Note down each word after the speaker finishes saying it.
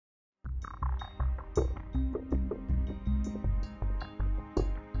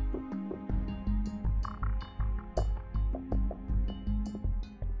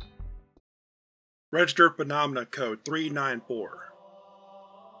Registered Phenomena Code 394.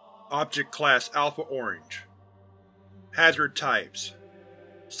 Object Class Alpha Orange. Hazard Types: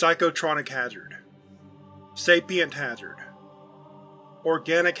 Psychotronic Hazard, Sapient Hazard,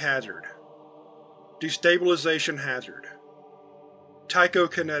 Organic Hazard, Destabilization Hazard,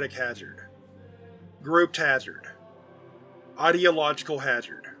 Tychokinetic Hazard, Grouped Hazard, Ideological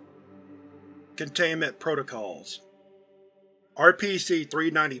Hazard. Containment Protocols.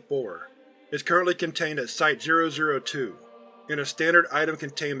 RPC-394 is currently contained at Site-002 in a standard item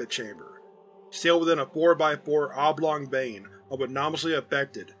containment chamber, sealed within a 4x4 oblong vein of anomalously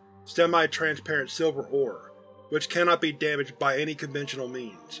affected, semi-transparent silver ore, which cannot be damaged by any conventional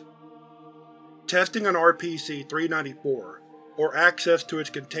means. Testing on RPC-394, or access to its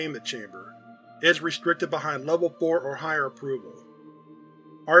containment chamber, is restricted behind Level 4 or higher approval.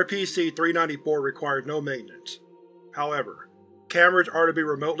 RPC-394 requires no maintenance. However, cameras are to be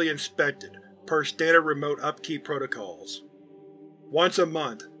remotely inspected per standard remote upkeep protocols. Once a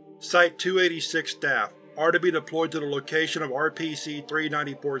month, Site-286 staff are to be deployed to the location of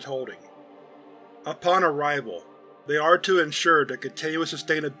RPC-394's holding. Upon arrival, they are to ensure the continuous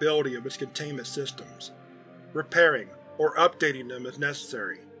sustainability of its containment systems, repairing or updating them as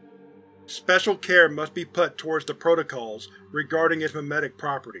necessary. Special care must be put towards the protocols regarding its memetic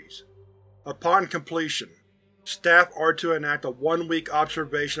properties. Upon completion, staff are to enact a 1-week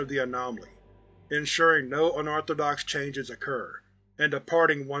observation of the anomaly, ensuring no unorthodox changes occur, and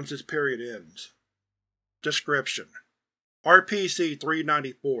departing once this period ends. Description: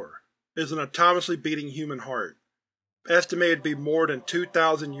 RPC-394 is an atomously beating human heart, estimated to be more than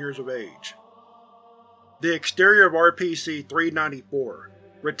 2,000 years of age. The exterior of RPC-394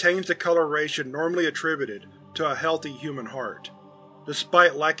 retains the coloration normally attributed to a healthy human heart,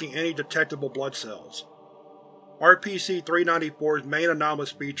 despite lacking any detectable blood cells. RPC-394's main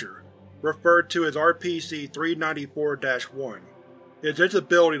anomalous feature, referred to as RPC-394-1, is its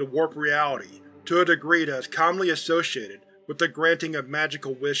ability to warp reality to a degree that is commonly associated with the granting of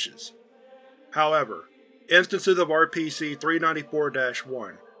magical wishes. However, instances of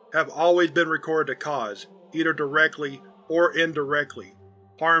RPC-394-1 have always been recorded to cause, either directly or indirectly,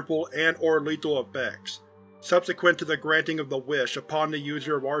 harmful and/or lethal effects, subsequent to the granting of the wish upon the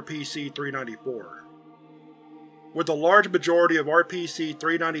user of RPC-394. With the large majority of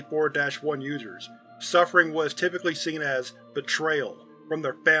RPC-394-1 users suffering what is typically seen as betrayal from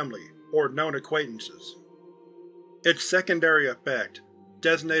their family or known acquaintances. Its secondary effect,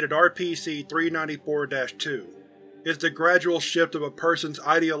 designated RPC-394-2, is the gradual shift of a person's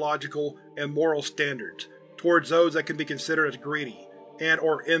ideological and moral standards towards those that can be considered as greedy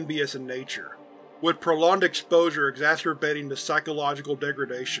and/or envious in nature, with prolonged exposure exacerbating the psychological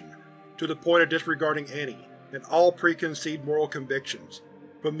degradation to the point of disregarding any and all preconceived moral convictions,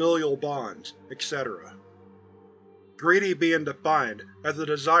 familial bonds, etc. Greedy being defined as the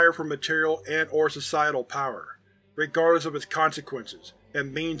desire for material and/or societal power, regardless of its consequences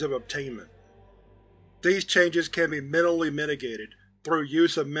and means of obtainment. These changes can be mentally mitigated through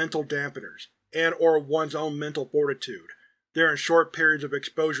use of mental dampeners and/or one's own mental fortitude during short periods of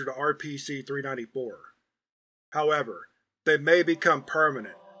exposure to RPC-394. However, they may become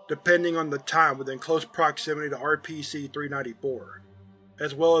permanent depending on the time within close proximity to RPC-394,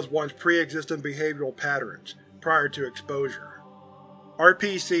 as well as one's pre-existing behavioral patterns prior to exposure.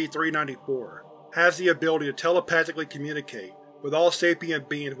 RPC-394 has the ability to telepathically communicate with all sapient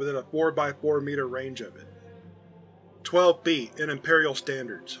beings within a 4x4 meter range of it. 12 feet in Imperial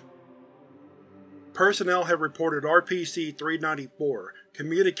standards. Personnel have reported RPC-394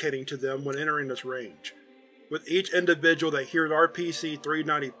 communicating to them when entering this range, with each individual that hears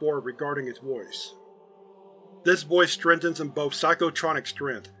RPC-394 regarding its voice. This voice strengthens in both psychotronic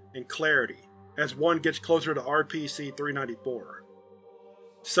strength and clarity as one gets closer to RPC-394.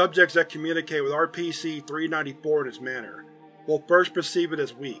 Subjects that communicate with RPC-394 in this manner will first perceive it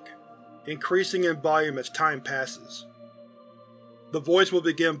as weak, increasing in volume as time passes. The voice will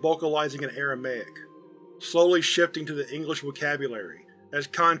begin vocalizing in Aramaic, slowly shifting to the English vocabulary as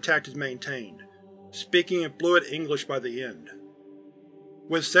contact is maintained, speaking in fluid English by the end.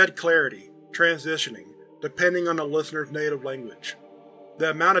 With said clarity, transitioning, depending on the listener's native language,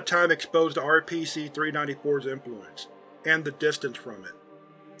 the amount of time exposed to RPC-394's influence, and the distance from it.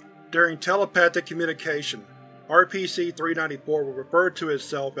 During telepathic communication, RPC-394 will refer to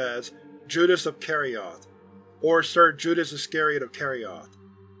itself as Judas of Kerioth, or Sir Judas Iscariot of Kerioth,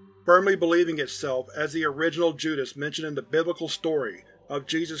 firmly believing itself as the original Judas mentioned in the biblical story of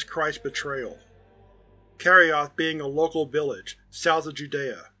Jesus Christ's betrayal. Kerioth being a local village south of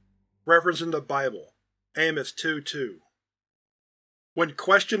Judea, referenced in the Bible, Amos 2:2. When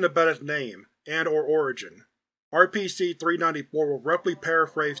questioned about its name, and/or origin. RPC-394 will roughly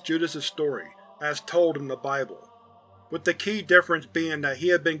paraphrase Judas's story as told in the Bible, with the key difference being that he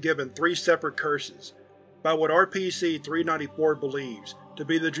had been given 3 separate curses by what RPC-394 believes to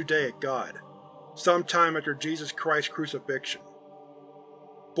be the Judaic God, sometime after Jesus Christ's crucifixion.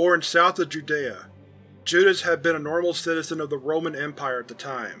 Born south of Judea, Judas had been a normal citizen of the Roman Empire at the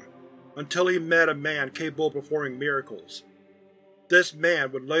time, until he met a man capable of performing miracles. This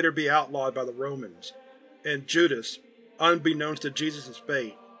man would later be outlawed by the Romans, and Judas, unbeknownst to Jesus'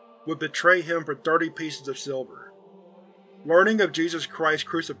 fate, would betray him for 30 pieces of silver. Learning of Jesus Christ's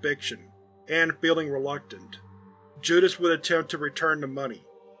crucifixion, and feeling reluctant, Judas would attempt to return the money,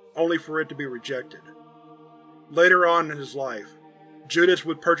 only for it to be rejected. Later on in his life, Judas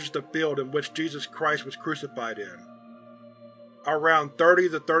would purchase the field in which Jesus Christ was crucified in. Around 30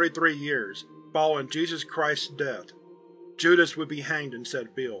 to 33 years following Jesus Christ's death, Judas would be hanged in said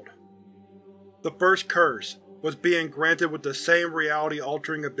field. The first curse was being granted with the same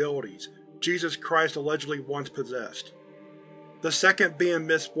reality-altering abilities Jesus Christ allegedly once possessed. The second being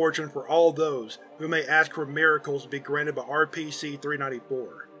misfortune for all those who may ask for miracles to be granted by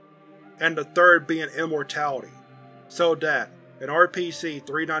RPC-394, and the third being immortality, so that, in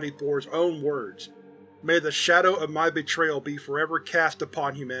RPC-394's own words, "May the shadow of my betrayal be forever cast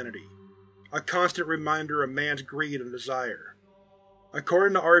upon humanity, a constant reminder of man's greed and desire."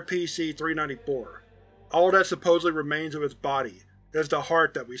 According to RPC-394, all that supposedly remains of his body is the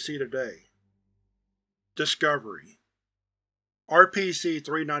heart that we see today. Discovery.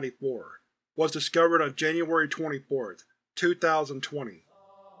 RPC-394 was discovered on January 24, 2020,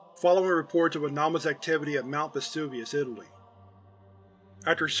 following reports of anomalous activity at Mount Vesuvius, Italy.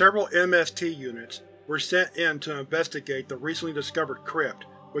 After several MST units were sent in to investigate the recently discovered crypt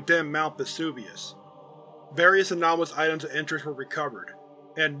within Mount Vesuvius, various anomalous items of interest were recovered,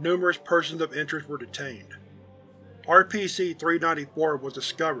 and numerous persons of interest were detained. RPC-394 was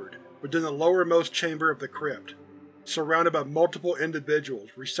discovered within the lowermost chamber of the crypt, surrounded by multiple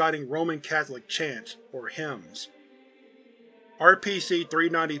individuals reciting Roman Catholic chants or hymns.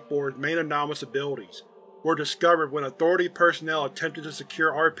 RPC-394's main anomalous abilities were discovered when Authority personnel attempted to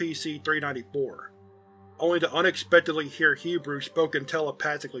secure RPC-394, only to unexpectedly hear Hebrew spoken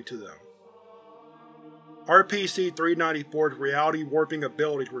telepathically to them. RPC-394's reality-warping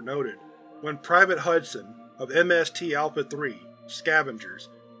abilities were noted when Private Hudson of MST Alpha-3 Scavengers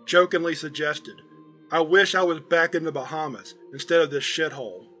jokingly suggested, "I wish I was back in the Bahamas instead of this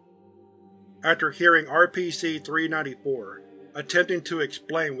shithole." After hearing RPC-394 attempting to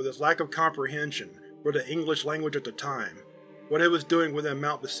explain with his lack of comprehension for the English language at the time what it was doing within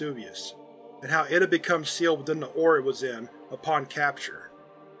Mount Vesuvius, and how it had become sealed within the ore it was in upon capture.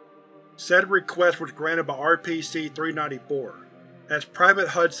 Said request was granted by RPC-394, as Private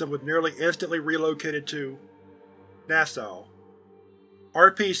Hudson was nearly instantly relocated to Nassau.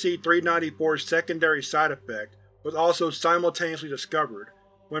 RPC-394's secondary side effect was also simultaneously discovered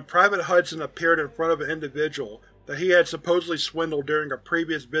when Private Hudson appeared in front of an individual that he had supposedly swindled during a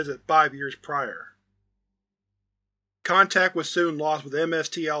previous visit 5 years prior. Contact was soon lost with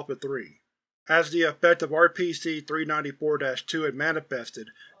MST Alpha-3, as the effect of RPC-394-2 had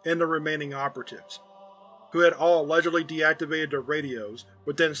manifested in the remaining operatives, who had all allegedly deactivated their radios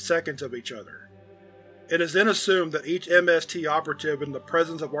within seconds of each other. It is then assumed that each MST operative in the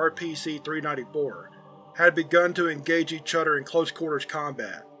presence of RPC-394 had begun to engage each other in close-quarters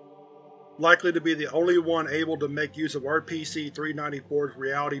combat, likely to be the only one able to make use of RPC-394's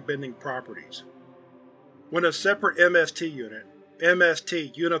reality-bending properties. When a separate MST unit,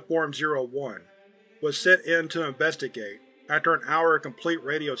 MST Uniform 01, was sent in to investigate after an hour of complete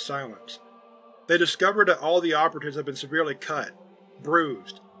radio silence, they discovered that all the operatives had been severely cut,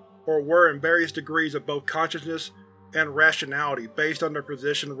 bruised, or were in various degrees of both consciousness and rationality based on their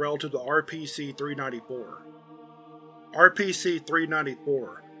position relative to RPC-394.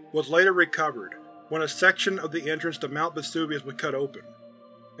 RPC-394 was later recovered when a section of the entrance to Mount Vesuvius was cut open,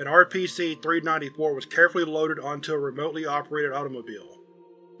 and RPC-394 was carefully loaded onto a remotely operated automobile,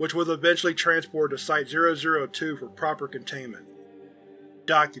 which was eventually transported to Site-002 for proper containment.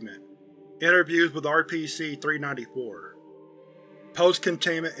 Document: Interviews with RPC-394.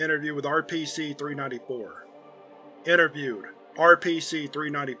 Post-containment interview with RPC-394. Interviewed: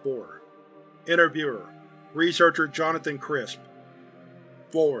 RPC-394. Interviewer: Researcher Jonathan Crisp.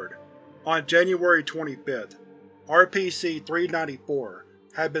 Forward: On January 25th, RPC-394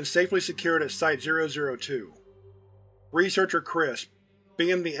 had been safely secured at Site-002. Researcher Crisp,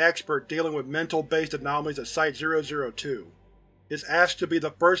 being the expert dealing with mental-based anomalies at Site-002, is asked to be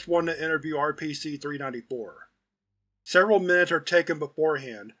the first one to interview RPC-394. Several minutes are taken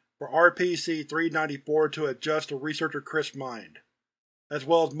beforehand for RPC-394 to adjust to Researcher Crisp's mind, as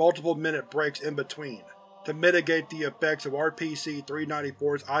well as multiple minute breaks in between, to mitigate the effects of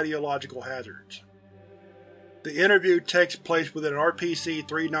RPC-394's ideological hazards. The interview takes place within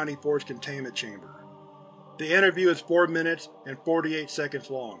RPC-394's containment chamber. The interview is 4 minutes and 48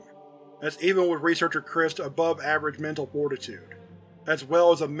 seconds long, as even with Researcher Crisp's above-average mental fortitude, as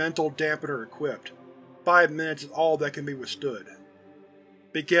well as a mental dampener equipped, 5 minutes is all that can be withstood.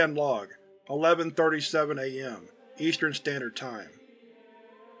 Begin log, 11:37 AM, Eastern Standard Time.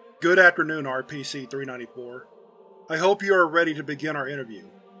 Good afternoon, RPC-394. I hope you are ready to begin our interview.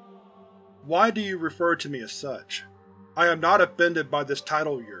 Why do you refer to me as such? I am not offended by this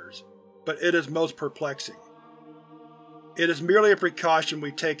title of yours, but it is most perplexing. It is merely a precaution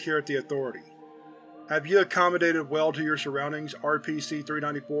we take here at the Authority. Have you accommodated well to your surroundings,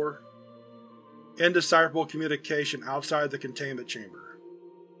 RPC-394? Indecipherable communication outside the containment chamber.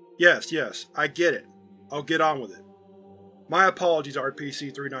 Yes, I get it. I'll get on with it. My apologies,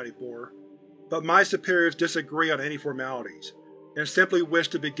 RPC-394, but my superiors disagree on any formalities, and simply wish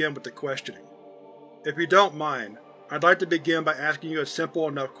to begin with the questioning. If you don't mind, I'd like to begin by asking you a simple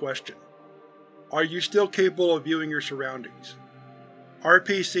enough question. Are you still capable of viewing your surroundings?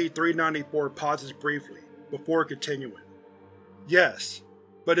 RPC-394 pauses briefly, before continuing. Yes,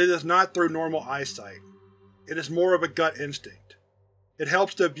 but it is not through normal eyesight. It is more of a gut instinct. It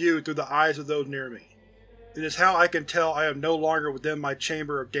helps to view through the eyes of those near me. It is how I can tell I am no longer within my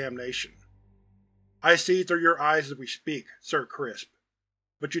chamber of damnation. I see through your eyes as we speak, Sir Crisp.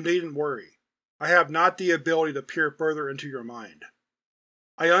 But you needn't worry. I have not the ability to peer further into your mind.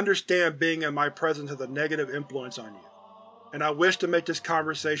 I understand being in my presence has a negative influence on you, and I wish to make this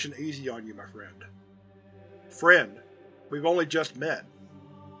conversation easy on you, my friend. Friend, we've only just met.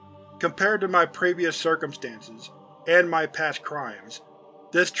 Compared to my previous circumstances, and my past crimes,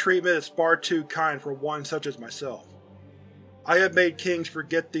 this treatment is far too kind for one such as myself. I have made kings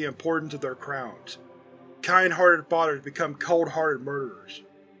forget the importance of their crowns. Kind-hearted fathers become cold-hearted murderers.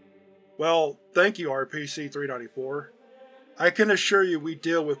 Well, thank you, RPC-394. I can assure you we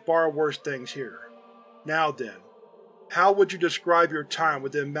deal with far worse things here. Now then, how would you describe your time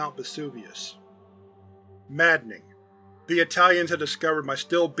within Mount Vesuvius? Maddening. The Italians had discovered my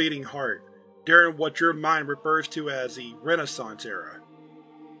still-beating heart during what your mind refers to as the Renaissance era.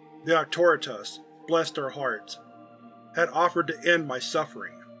 The authoritas, bless their hearts, had offered to end my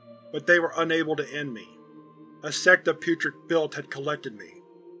suffering, but they were unable to end me. A sect of putrid filth had collected me,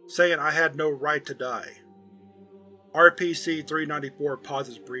 saying I had no right to die. RPC-394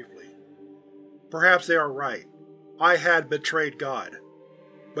 pauses briefly. Perhaps they are right. I had betrayed God.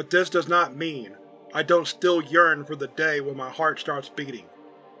 But this does not mean I don't still yearn for the day when my heart starts beating,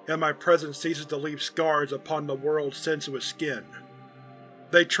 and my presence ceases to leave scars upon the world's sensuous skin.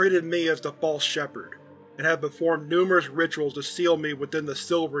 They treated me as the false shepherd, and have performed numerous rituals to seal me within the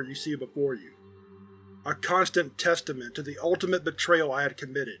silver you see before you. A constant testament to the ultimate betrayal I had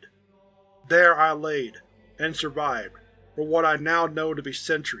committed. There I laid, and survived, for what I now know to be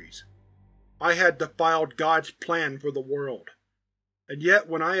centuries. I had defiled God's plan for the world. And yet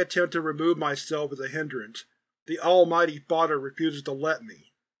when I attempt to remove myself as a hindrance, the Almighty Father refuses to let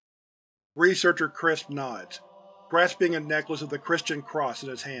me. Researcher Crisp nods, grasping a necklace of the Christian cross in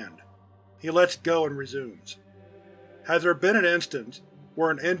his hand. He lets go and resumes. Has there been an instance where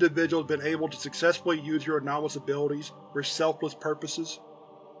an individual has been able to successfully use your anomalous abilities for selfless purposes?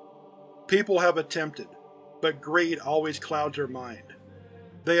 People have attempted, but greed always clouds their mind.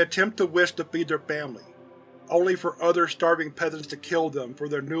 They attempt to wish to feed their family, only for other starving peasants to kill them for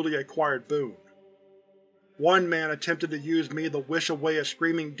their newly acquired boon. One man attempted to use me to wish away a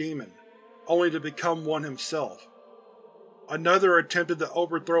screaming demon, only to become one himself. Another attempted to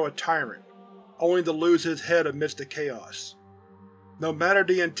overthrow a tyrant, only to lose his head amidst the chaos. No matter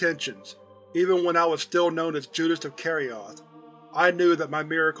the intentions, even when I was still known as Judas of Kerioth, I knew that my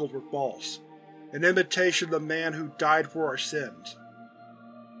miracles were false, an imitation of the man who died for our sins.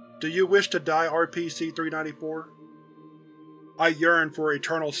 Do you wish to die, RPC-394? I yearn for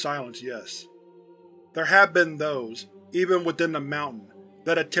eternal silence, yes. There have been those, even within the mountain,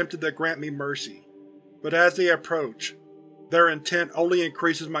 that attempted to grant me mercy, but as they approach, their intent only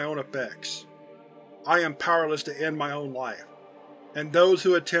increases my own effects. I am powerless to end my own life, and those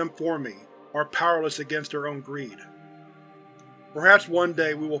who attempt for me are powerless against their own greed. Perhaps one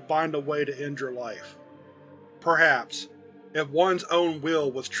day we will find a way to end your life. Perhaps, if one's own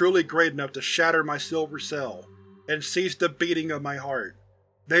will was truly great enough to shatter my silver cell and cease the beating of my heart,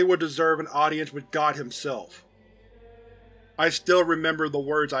 they would deserve an audience with God himself. I still remember the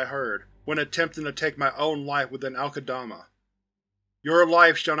words I heard when attempting to take my own life within Al-Qadama. Your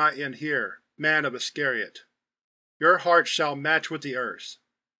life shall not end here, man of Iscariot. Your heart shall match with the earth's.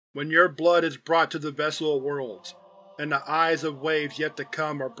 When your blood is brought to the vessel of worlds, and the eyes of waves yet to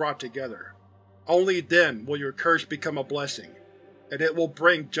come are brought together, only then will your curse become a blessing, and it will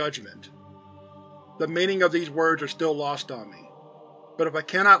bring judgment. The meaning of these words are still lost on me, but if I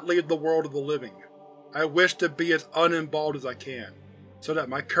cannot leave the world of the living, I wish to be as uninvolved as I can, so that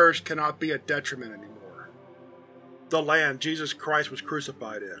my curse cannot be a detriment anymore. The land Jesus Christ was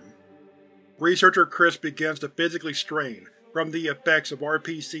crucified in. Researcher Crisp begins to physically strain from the effects of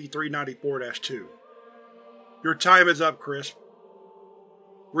RPC-394-2. Your time is up, Crisp.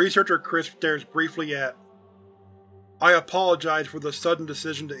 Researcher Crisp stares briefly at… I apologize for the sudden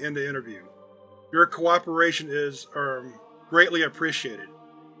decision to end the interview. Your cooperation is, greatly appreciated.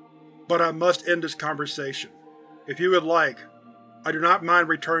 But I must end this conversation. If you would like, I do not mind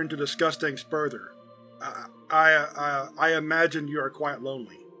returning to discuss things further. I imagine you are quite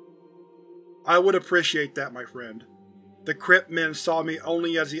lonely. I would appreciate that, my friend. The Crypt men saw me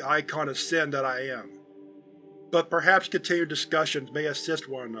only as the icon of sin that I am. But perhaps continued discussions may assist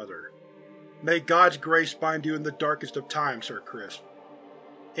one another. May God's grace find you in the darkest of times, Sir Crisp.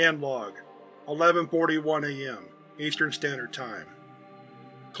 End log. 11:41 AM, Eastern Standard Time.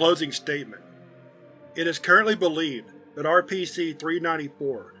 Closing statement. It is currently believed that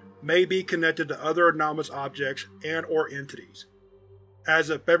RPC-394 may be connected to other anomalous objects and/or entities. As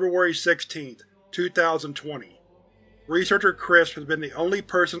of February 16, 2020, Researcher Crisp has been the only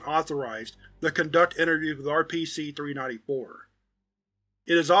person authorized to conduct interviews with RPC-394.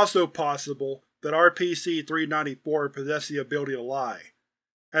 It is also possible that RPC-394 possesses the ability to lie,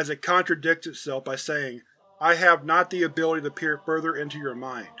 as it contradicts itself by saying, "I have not the ability to peer further into your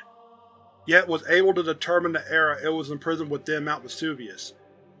mind," yet was able to determine the era it was imprisoned within Mount Vesuvius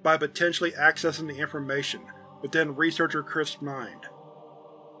by potentially accessing the information within Researcher Crisp's mind.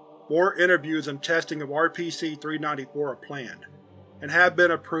 More interviews and testing of RPC-394 are planned, and have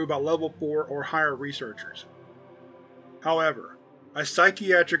been approved by Level 4 or higher researchers. However, a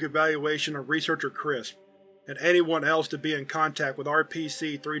psychiatric evaluation of Researcher Crisp, and anyone else to be in contact with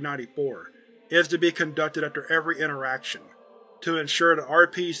RPC-394, is to be conducted after every interaction, to ensure that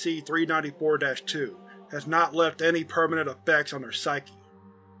RPC-394-2 has not left any permanent effects on their psyche.